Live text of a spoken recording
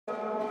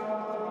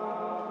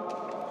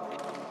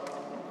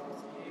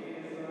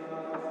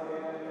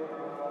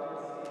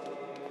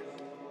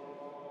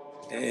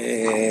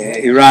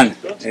Iran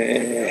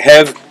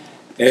have,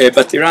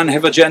 but Iran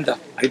have agenda.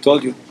 I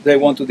told you, they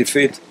want to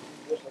defeat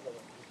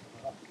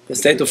the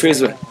state of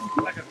Israel.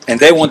 And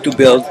they want to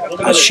build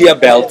a Shia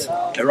belt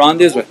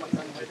around Israel.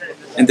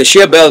 And the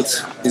Shia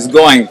belt is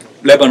going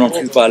Lebanon,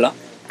 Hezbollah.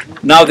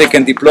 Now they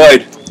can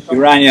deploy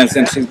Iranians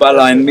and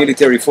Hezbollah and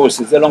military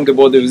forces along the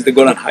border with the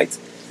Golan Heights.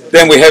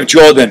 Then we have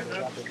Jordan,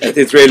 that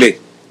is really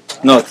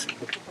not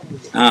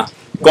a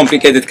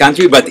complicated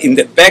country, but in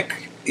the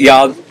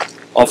backyard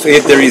of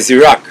it there is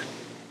Iraq.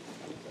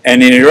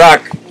 And in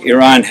Iraq,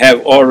 Iran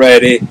have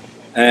already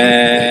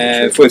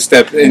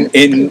footsteps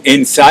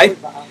inside.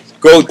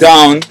 Go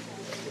down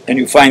and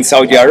you find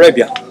Saudi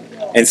Arabia.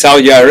 And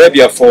Saudi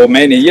Arabia for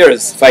many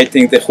years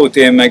fighting the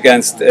Houthis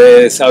against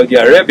Saudi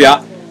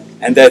Arabia,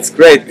 and that's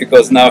great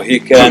because now he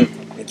can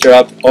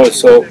interrupt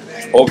also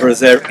over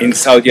there in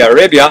Saudi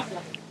Arabia,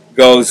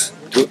 goes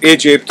to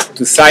Egypt,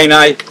 to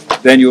Sinai,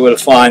 then you will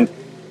find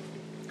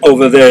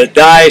over there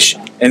Daesh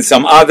and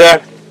some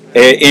other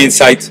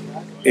inside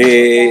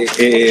the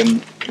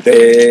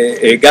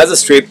Gaza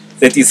Strip,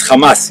 that is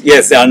Hamas.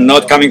 Yes, they are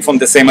not coming from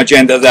the same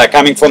agenda, they are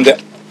coming from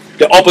the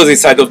opposite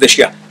side of the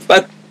Shia,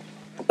 but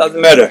it doesn't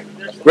matter.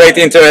 Great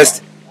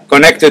interest,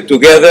 connected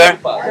together.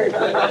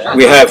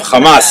 We have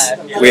Hamas,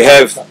 we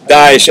have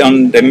Daesh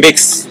on the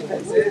mixed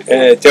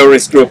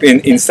terrorist group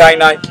in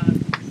Sinai,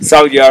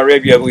 Saudi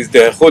Arabia with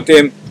the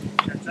Houthis,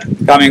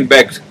 coming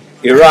back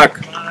Iraq,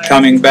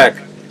 coming back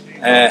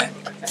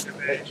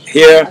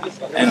here,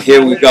 and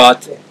here we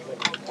got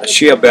a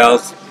Shia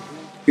belt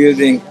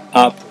building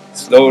up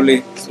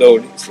slowly,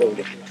 slowly,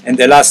 slowly. In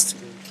the last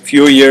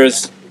few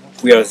years,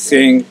 we are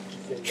seeing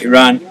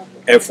Iran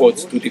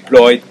efforts to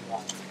deploy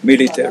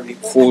military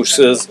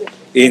forces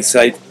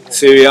inside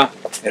Syria,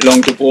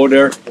 along the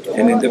border,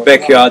 and in the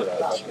backyard,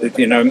 that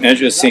in our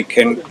emergency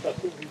can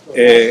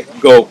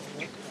go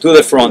to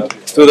the front,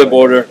 to the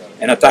border,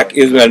 and attack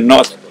Israel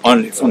not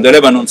only from the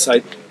Lebanon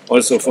side,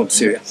 also from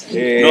Syria.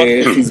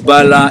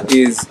 Hezbollah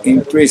is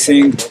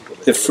increasing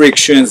the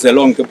frictions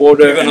along the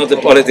border, and not the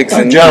politics.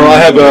 General, I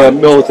have a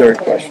military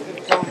question.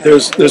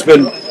 There's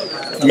been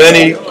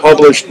many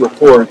published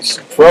reports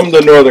from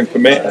the Northern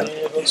Command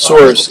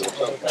source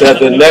that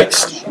the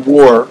next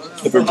war,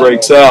 if it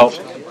breaks out,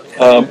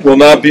 will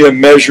not be a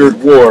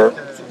measured war,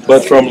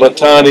 but from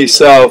Litani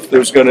south,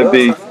 there's going to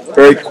be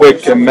very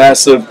quick and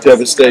massive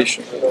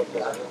devastation.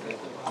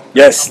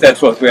 Yes,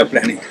 that's what we are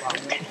planning.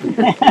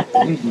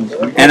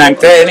 And I'm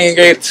telling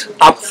it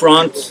up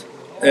front,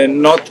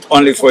 not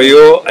only for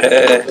you.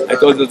 I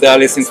told you they are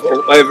listening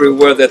for every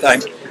word that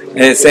I'm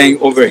saying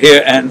over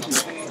here and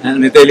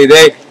on a daily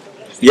day.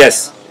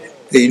 Yes,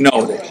 they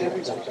know that.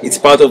 It's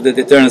part of the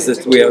deterrence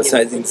that we are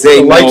citing.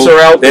 They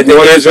know that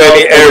the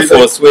Israeli Air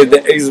Force with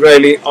the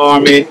Israeli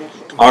Army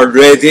are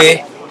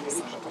ready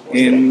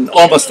in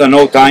almost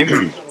no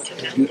time,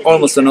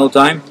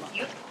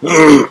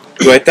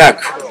 to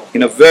attack,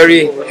 in a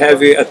very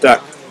heavy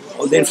attack.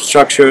 All the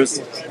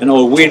infrastructures and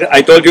all.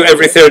 I told you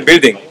every third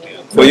building.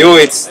 For you,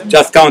 it's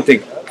just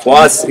counting. For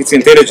us, it's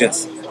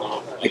intelligence.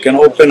 I can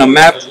open a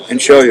map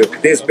and show you.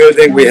 This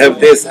building, we have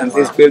this, and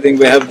this building,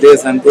 we have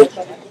this, and this.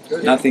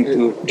 Nothing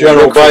to...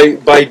 General,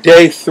 by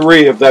day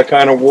 3 of that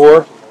kind of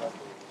war,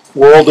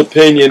 world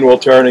opinion will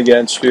turn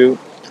against you,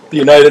 the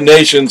United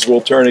Nations will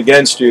turn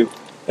against you,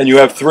 and you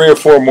have 3 or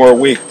 4 more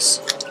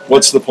weeks.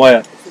 What's the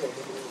plan?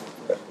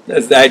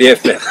 That's the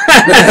IDF plan.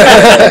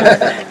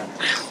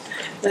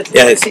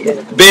 Yes,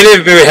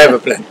 believe me, we have a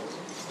plan.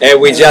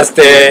 We just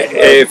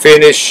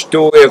finished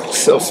 2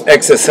 weeks of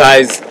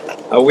exercise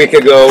a week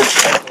ago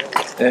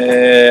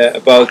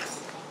about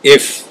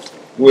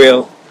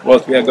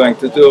what we are going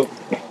to do.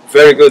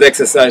 Very good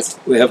exercise.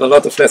 We have a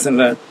lot of lessons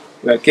learned.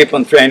 We keep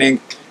on training.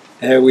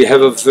 We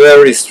have a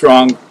very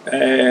strong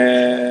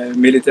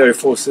military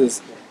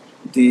forces.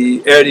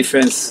 The air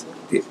defense,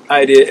 the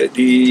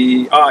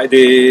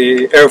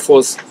Air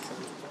Force,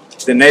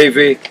 the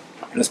Navy,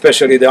 and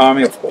especially the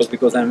Army, of course,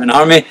 because I'm an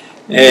Army,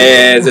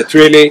 that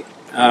really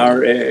are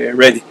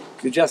ready.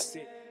 You just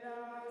see.